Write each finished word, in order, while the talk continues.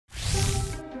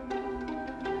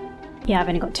Yeah, I've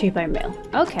only got 2 bone meal.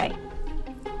 Okay.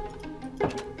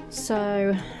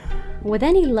 So, with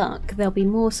any luck, there'll be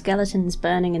more skeletons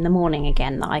burning in the morning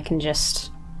again that I can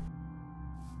just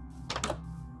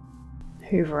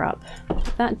hoover up.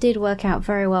 That did work out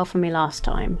very well for me last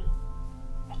time.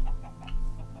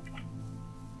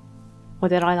 Or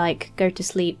did I, like, go to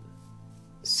sleep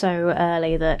so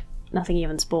early that nothing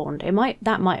even spawned?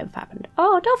 That might have happened.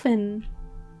 Oh, dolphin!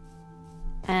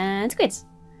 And squids.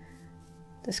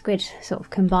 The squid sort of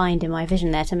combined in my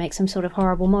vision there to make some sort of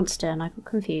horrible monster, and I got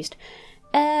confused.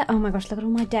 Oh my gosh, look at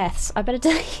all my deaths. I better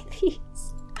delete these.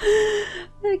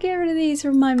 I'm gonna get rid of these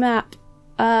from my map.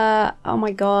 Oh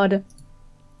my god.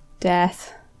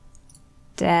 Death.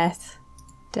 Death.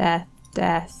 Death.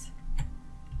 Death.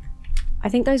 I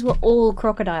think those were all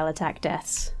crocodile attack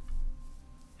deaths.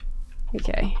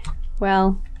 Okay.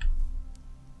 Well.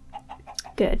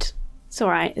 Good. It's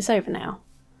alright, it's over now.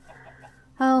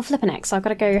 Oh, flippin' X, I've got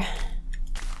to go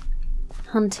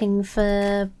hunting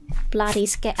for bloody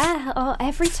oh,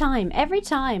 every time.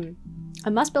 I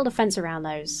must build a fence around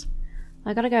those.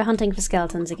 I gotta go hunting for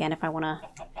skeletons again if I wanna...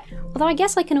 Although I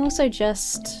guess I can also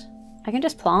just... I can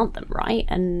just plant them, right?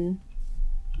 And...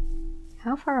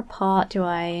 how far apart do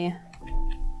I...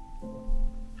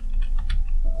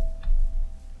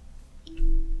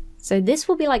 So this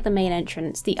will be like the main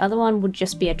entrance. The other one would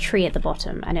just be a tree at the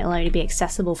bottom, and it'll only be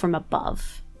accessible from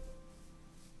above.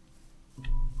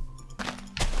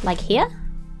 Like here?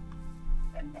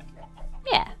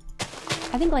 Yeah.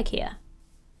 I think like here.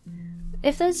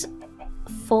 If there's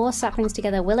 4 saplings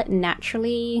together, will it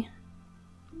naturally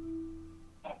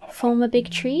form a big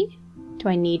tree? Do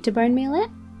I need to bone meal it?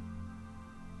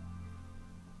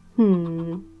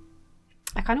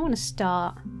 I kind of want to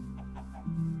start...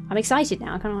 I'm excited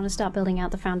now. I kind of want to start building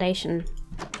out the foundation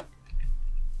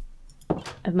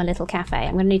of my little cafe.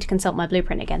 I'm going to need to consult my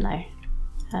blueprint again, though.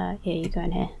 Here, you go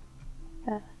in here.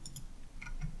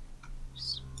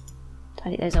 Just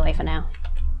tidy those away for now.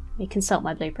 Let me consult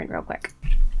my blueprint real quick.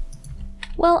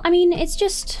 Well, I mean, it's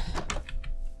just...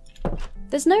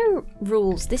 there's no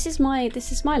rules. This is my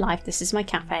life. This is my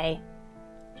cafe.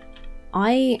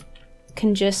 I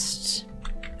can just...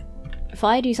 if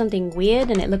I do something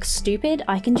weird and it looks stupid,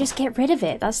 I can just get rid of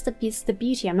it. That's the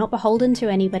beauty. I'm not beholden to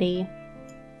anybody.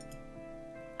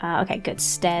 Okay, good.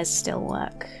 Stairs still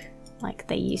work like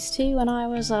they used to when I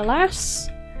was a lass.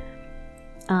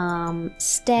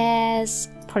 Stairs.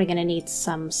 Probably gonna need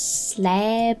some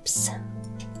slabs.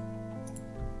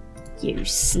 You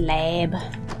slab.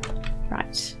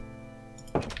 Right.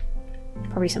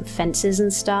 Probably some fences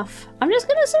and stuff. I'm just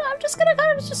gonna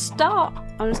kind of just start.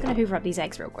 I'm just gonna hoover up these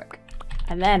eggs real quick.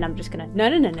 And then I'm just gonna... No.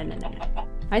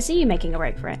 I see you making a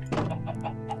break for it.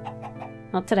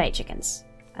 Not today, chickens.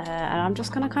 And I'm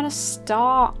just gonna kind of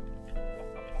start...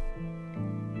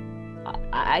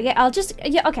 I'll just...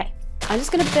 yeah, okay. I'm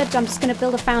just gonna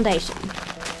build a foundation.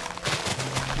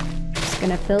 Just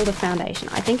gonna build a foundation.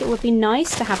 I think it would be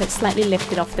nice to have it slightly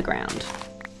lifted off the ground.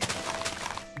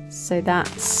 So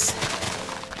that's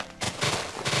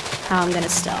how I'm gonna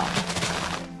start.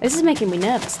 This is making me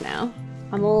nervous now.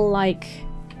 I'm all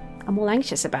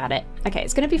anxious about it. Okay,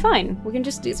 it's gonna be fine. We can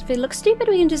just, if it looks stupid,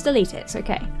 we can just delete it. It's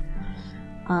okay.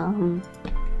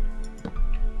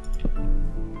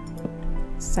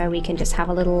 So we can just have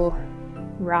a little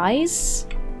rise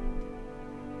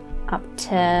up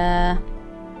to...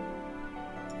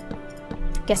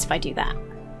 guess if I do that.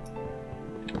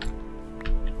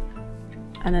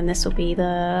 And then this will be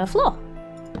the floor.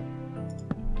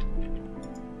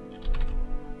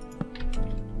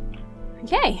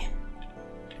 Okay.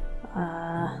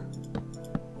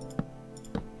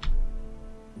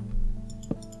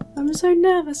 I'm so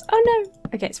nervous. Oh no!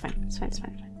 Okay, it's fine. It's fine. It's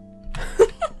fine. It's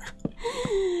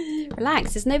fine.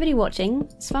 Relax. There's nobody watching.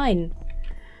 It's fine.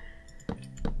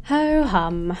 Ho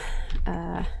hum.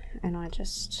 And I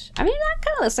just... I mean, that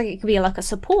kind of looks like it could be like a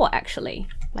support, actually.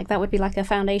 Like, that would be like a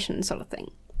foundation sort of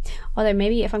thing. Although,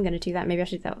 maybe if I'm going to do that, maybe I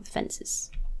should do that with fences.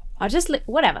 I'll just...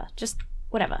 whatever. Just...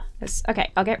 whatever.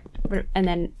 Okay, I'll get... and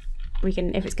then we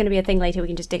can... if it's going to be a thing later, we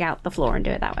can just dig out the floor and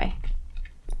do it that way.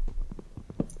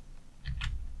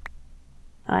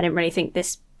 I didn't really think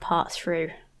this part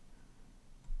through.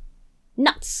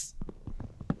 Nuts!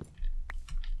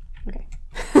 Okay.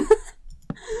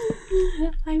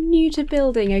 I'm new to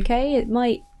building, okay? It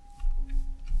might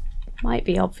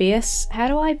be obvious. How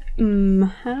do I...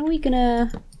 how are we gonna...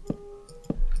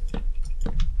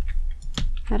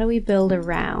 how do we build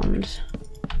around?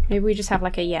 Maybe we just have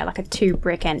like a, yeah, like a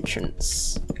 2-brick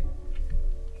entrance.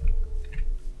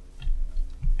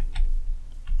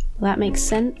 Will that make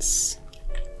sense?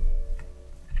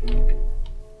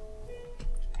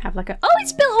 How have like a... Oh,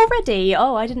 it's built already!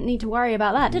 Oh, I didn't need to worry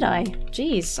about that, did I?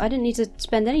 Jeez, I didn't need to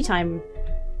spend any time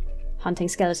hunting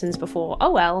skeletons before.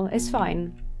 Oh well, it's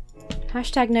fine.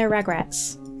 Hashtag no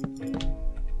regrets.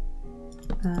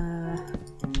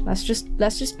 Let's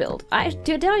just build.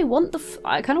 Did I want the...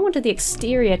 I kind of wanted the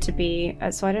exterior to be...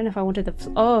 so I don't know if I wanted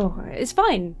the... Oh, it's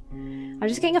fine. I'm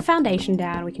just getting a foundation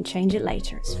down. We can change it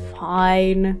later. It's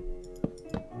fine.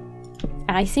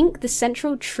 And I think the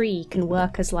central tree can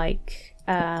work as like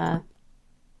the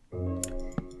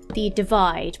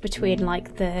divide between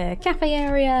like the cafe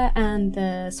area and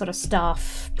the sort of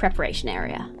staff preparation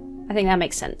area. I think that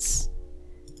makes sense.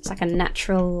 It's like a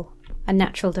natural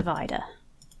divider.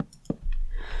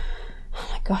 Oh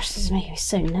my gosh, this is making me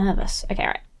so nervous. Okay,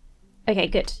 right. Okay,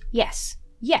 good. Yes.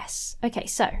 Yes. Okay,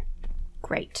 so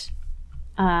great.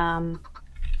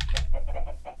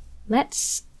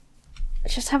 Let's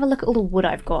just have a look at all the wood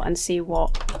I've got and see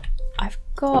what I've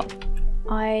got.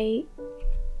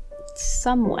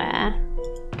 Somewhere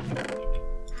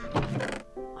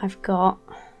I've got...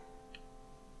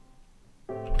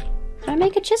 Did I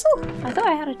make a chisel? I thought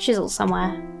I had a chisel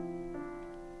somewhere.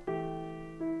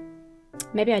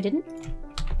 Maybe I didn't.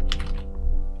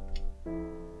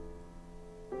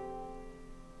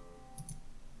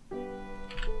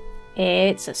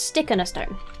 It's a stick and a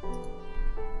stone.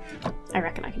 I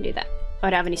reckon I can do that. I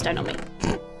don't have any stone on me.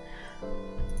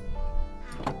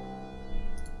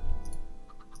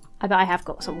 I bet I have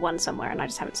got one somewhere and I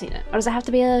just haven't seen it. Or does it have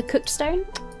to be a cooked stone?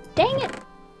 Dang it!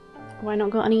 Have I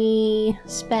not got any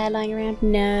spare lying around?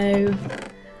 No.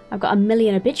 I've got a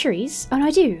million obituaries. Oh no,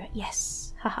 I do!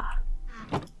 Yes. Haha.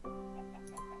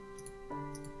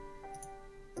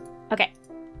 Okay.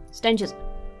 Stone chisel.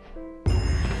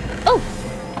 Oh!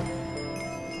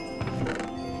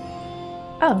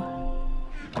 Oh.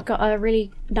 I've got a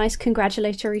really nice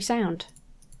congratulatory sound.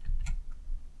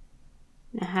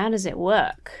 Now how does it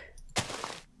work?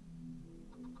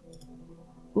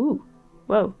 Ooh.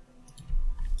 Whoa.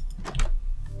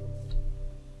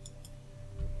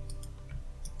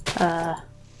 Ah!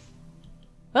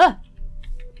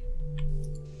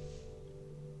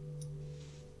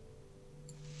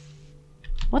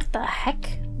 What the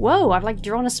heck? Whoa, I've like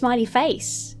drawn a smiley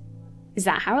face. Is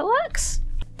that how it works?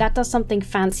 That does something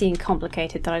fancy and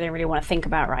complicated that I don't really want to think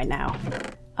about right now.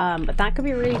 But that could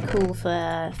be really cool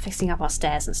for fixing up our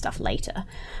stairs and stuff later.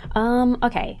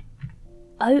 Okay.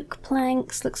 Oak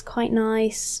planks looks quite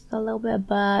nice. A little bit of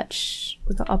birch.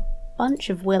 We've got a bunch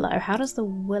of willow. How does the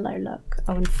willow look?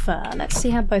 Oh, and fir. Let's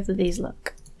see how both of these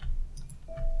look.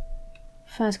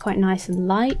 Fir's quite nice and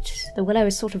light. The willow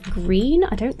is sort of green.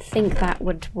 I don't think that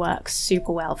would work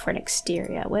super well for an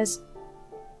exterior. Where's...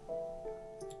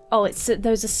 Oh, it's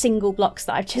those are single blocks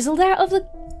that I've chiseled out of the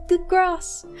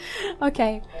grass.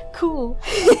 Okay, cool.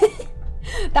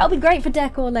 That'll be great for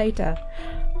decor later.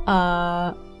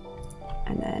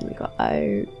 And then we got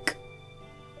oak.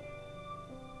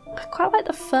 I quite like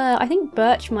the fir. I think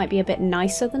birch might be a bit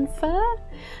nicer than fir.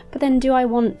 But then do I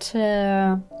want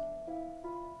to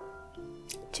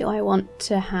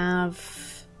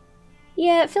have...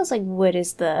 Yeah, it feels like wood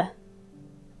is the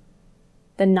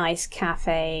nice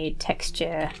cafe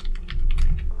texture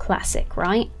classic,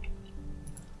 right?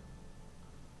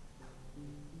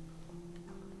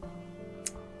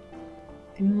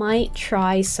 I might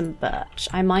try some birch.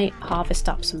 I might harvest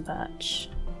up some birch.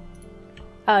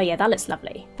 Oh yeah, that looks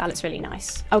lovely. That looks really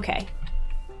nice. Okay.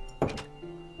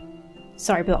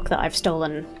 Sorry, block that I've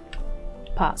stolen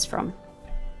parts from.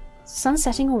 Sun's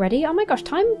setting already? Oh my gosh,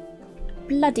 time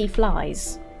bloody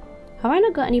flies. Have I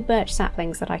not got any birch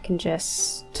saplings that I can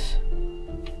just...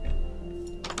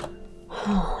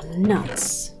 Oh,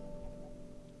 nuts.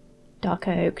 Dark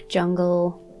oak,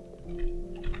 jungle.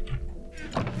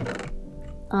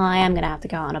 I am going to have to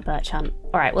go on a birch hunt.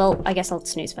 Alright, well, I guess I'll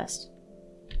snooze first.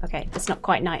 Okay, it's not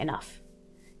quite night enough.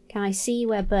 Can I see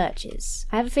where birch is?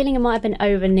 I have a feeling it might have been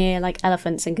over near, like,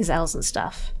 elephants and gazelles and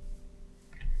stuff.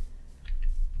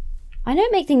 I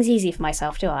don't make things easy for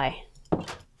myself, do I?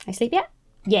 I sleep yet?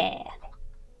 Yeah.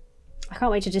 I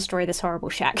can't wait to destroy this horrible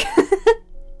shack.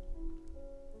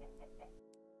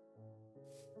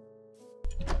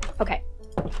 Okay.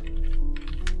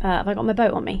 Have I got my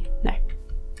boat on me? No.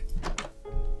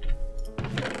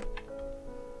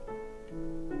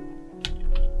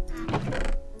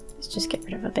 Let's just get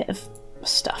rid of a bit of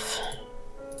stuff.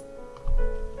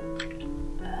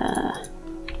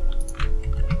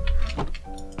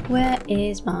 Where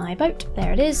is my boat?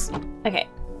 There it is. Okay.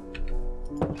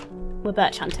 We're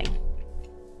birch hunting.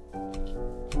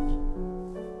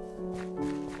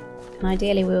 And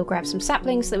ideally we'll grab some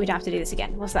saplings so that we don't have to do this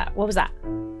again. What's that? What was that?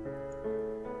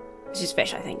 It's just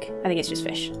fish, I think. I think it's just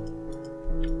fish.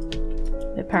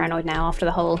 paranoid now after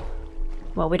the whole...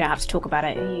 Well, we don't have to talk about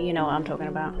it. You know what I'm talking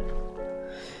about.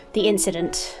 The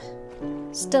incident.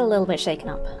 Still a little bit shaken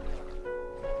up.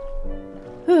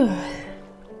 Whew.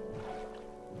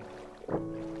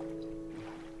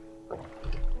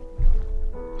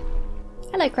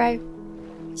 Hello, Crow.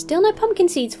 Still no pumpkin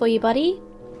seeds for you, buddy.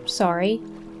 Sorry.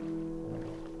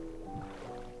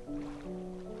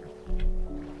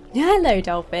 Hello,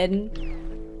 Dolphin.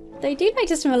 They do like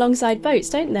to swim alongside boats,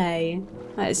 don't they?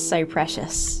 That is so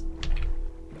precious.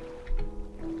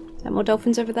 Is there more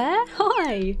dolphins over there?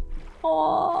 Hi!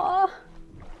 Aww.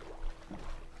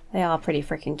 They are pretty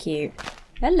freaking cute.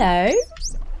 Hello!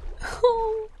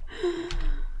 Oh.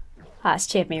 That's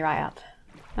cheered me right up.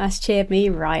 That's cheered me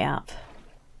right up.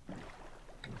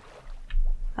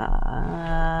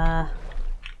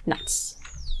 Nuts.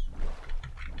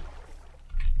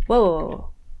 Whoa.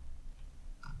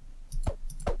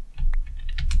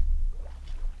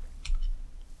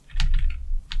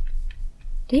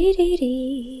 Dee dee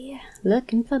dee.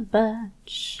 Looking for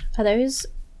Butch. Are those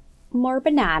more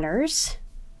bananas?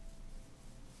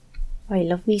 I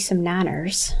love me some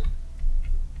nanners.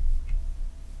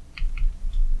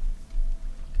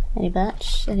 Any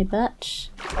Butch? Any Butch?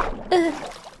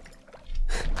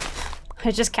 I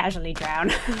just casually drown.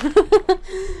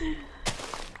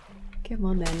 Come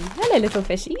on then. Hello, little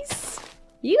fishies.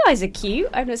 You guys are cute.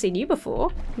 I've not seen you before.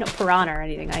 You're not piranha or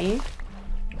anything, are you?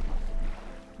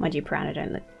 Mind you, piranha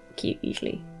don't look cute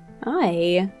usually.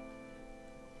 Hi.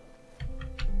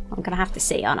 I'm gonna have to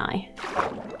see, aren't I?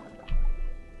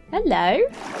 Hello.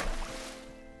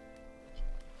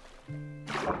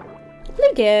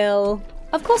 Bluegill.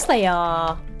 Of course they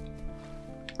are.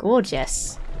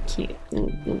 Gorgeous. Cute.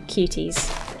 Cuties.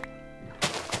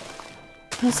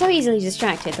 I'm so easily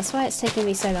distracted. That's why it's taking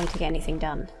me so long to get anything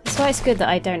done. That's why it's good that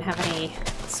I don't have any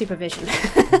supervision.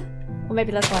 Or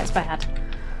maybe that's why it's bad.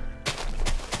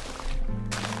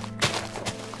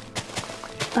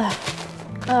 Ugh.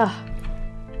 Ugh.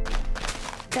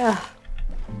 Ugh.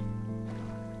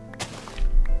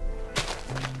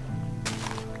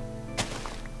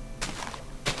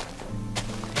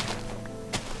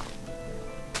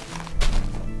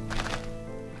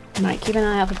 Right, keep an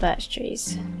eye out for birch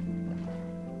trees.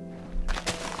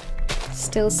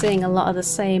 Still seeing a lot of the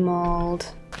same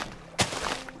old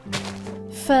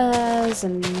firs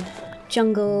and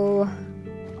jungle.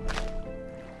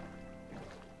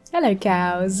 Hello,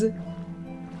 cows.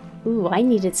 Ooh, I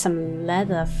needed some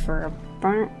leather for a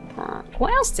burnt rock.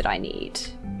 What else did I need?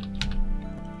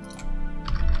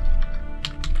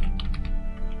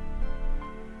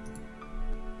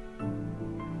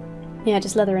 Yeah,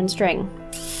 just leather and string.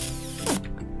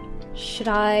 Should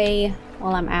I,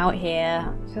 while I'm out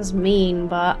here, it feels mean,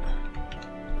 but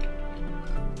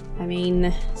I mean,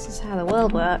 this is how the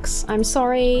world works. I'm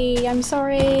sorry, I'm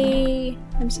sorry,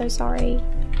 I'm so sorry.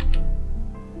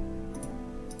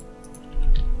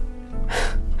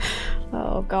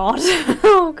 Oh god,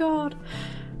 oh god.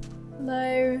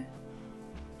 Hello.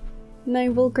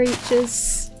 Noble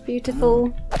creatures,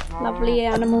 beautiful, lovely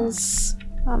animals.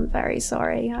 I'm very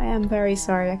sorry, I am very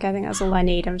sorry. Okay, I think that's all I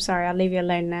need. I'm sorry, I'll leave you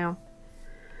alone now.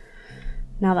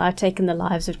 Now that I've taken the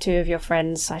lives of 2 of your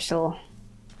friends, I shall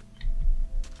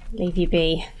leave you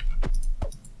be.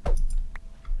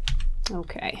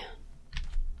 Okay.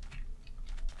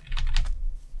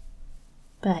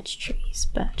 Birch trees,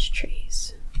 birch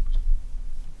trees.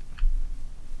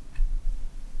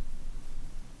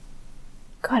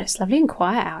 God, it's lovely and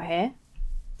quiet out here.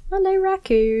 Hello,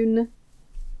 raccoon.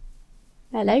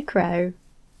 Hello, crow.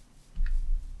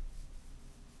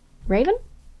 Raven?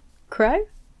 Crow?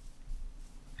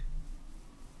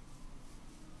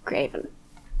 Graven.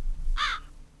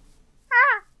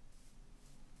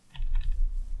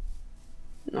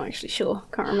 Not actually sure.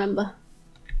 Can't remember.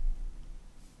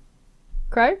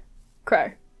 Crow?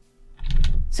 Crow.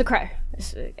 It's a crow.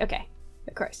 It's, okay.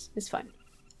 The crows. It's fine.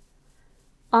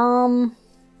 Oh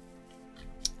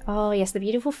yes, the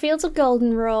beautiful fields of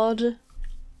goldenrod.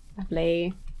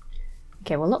 Lovely.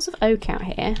 Okay, well lots of oak out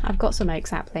here. I've got some oak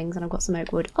saplings and I've got some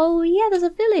oak wood. Oh yeah, there's a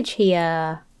village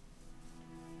here.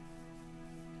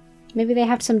 Maybe they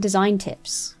have some design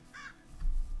tips.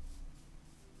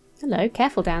 Hello,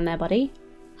 careful down there, buddy.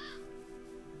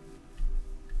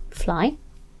 Fly.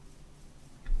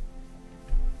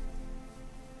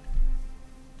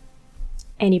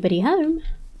 Anybody home?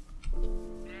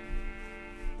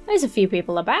 There's a few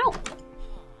people about.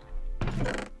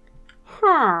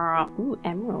 Ooh,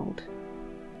 emerald.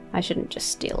 I shouldn't just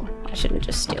steal. I shouldn't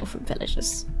just steal from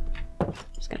villagers. I'm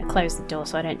just gonna close the door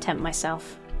so I don't tempt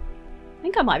myself. I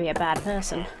think I might be a bad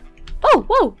person. Oh,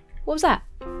 whoa! What was that?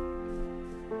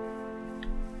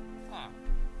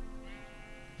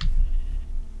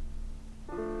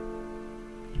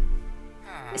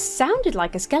 It sounded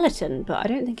like a skeleton, but I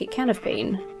don't think it can have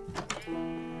been.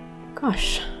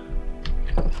 Gosh.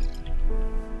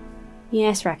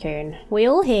 Yes, raccoon. We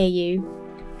all hear you.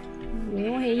 We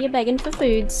all hear you begging for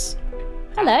foods.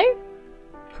 Hello?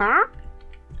 Huh?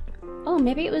 Oh,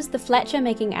 maybe it was the Fletcher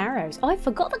making arrows. Oh, I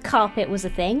forgot the carpet was a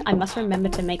thing. I must remember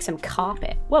to make some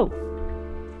carpet. Whoa.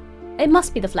 It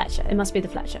must be the Fletcher. It must be the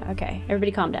Fletcher. Okay,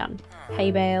 everybody calm down.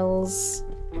 Hay bales.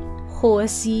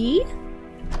 Horsey.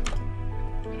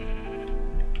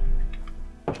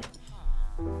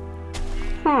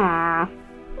 Huh.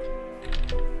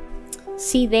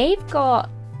 See, they've got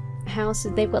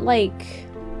houses, they've got like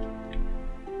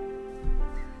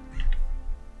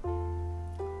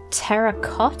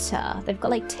terracotta. They've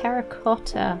got like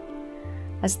terracotta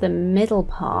as the middle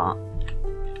part.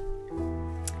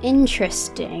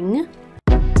 Interesting.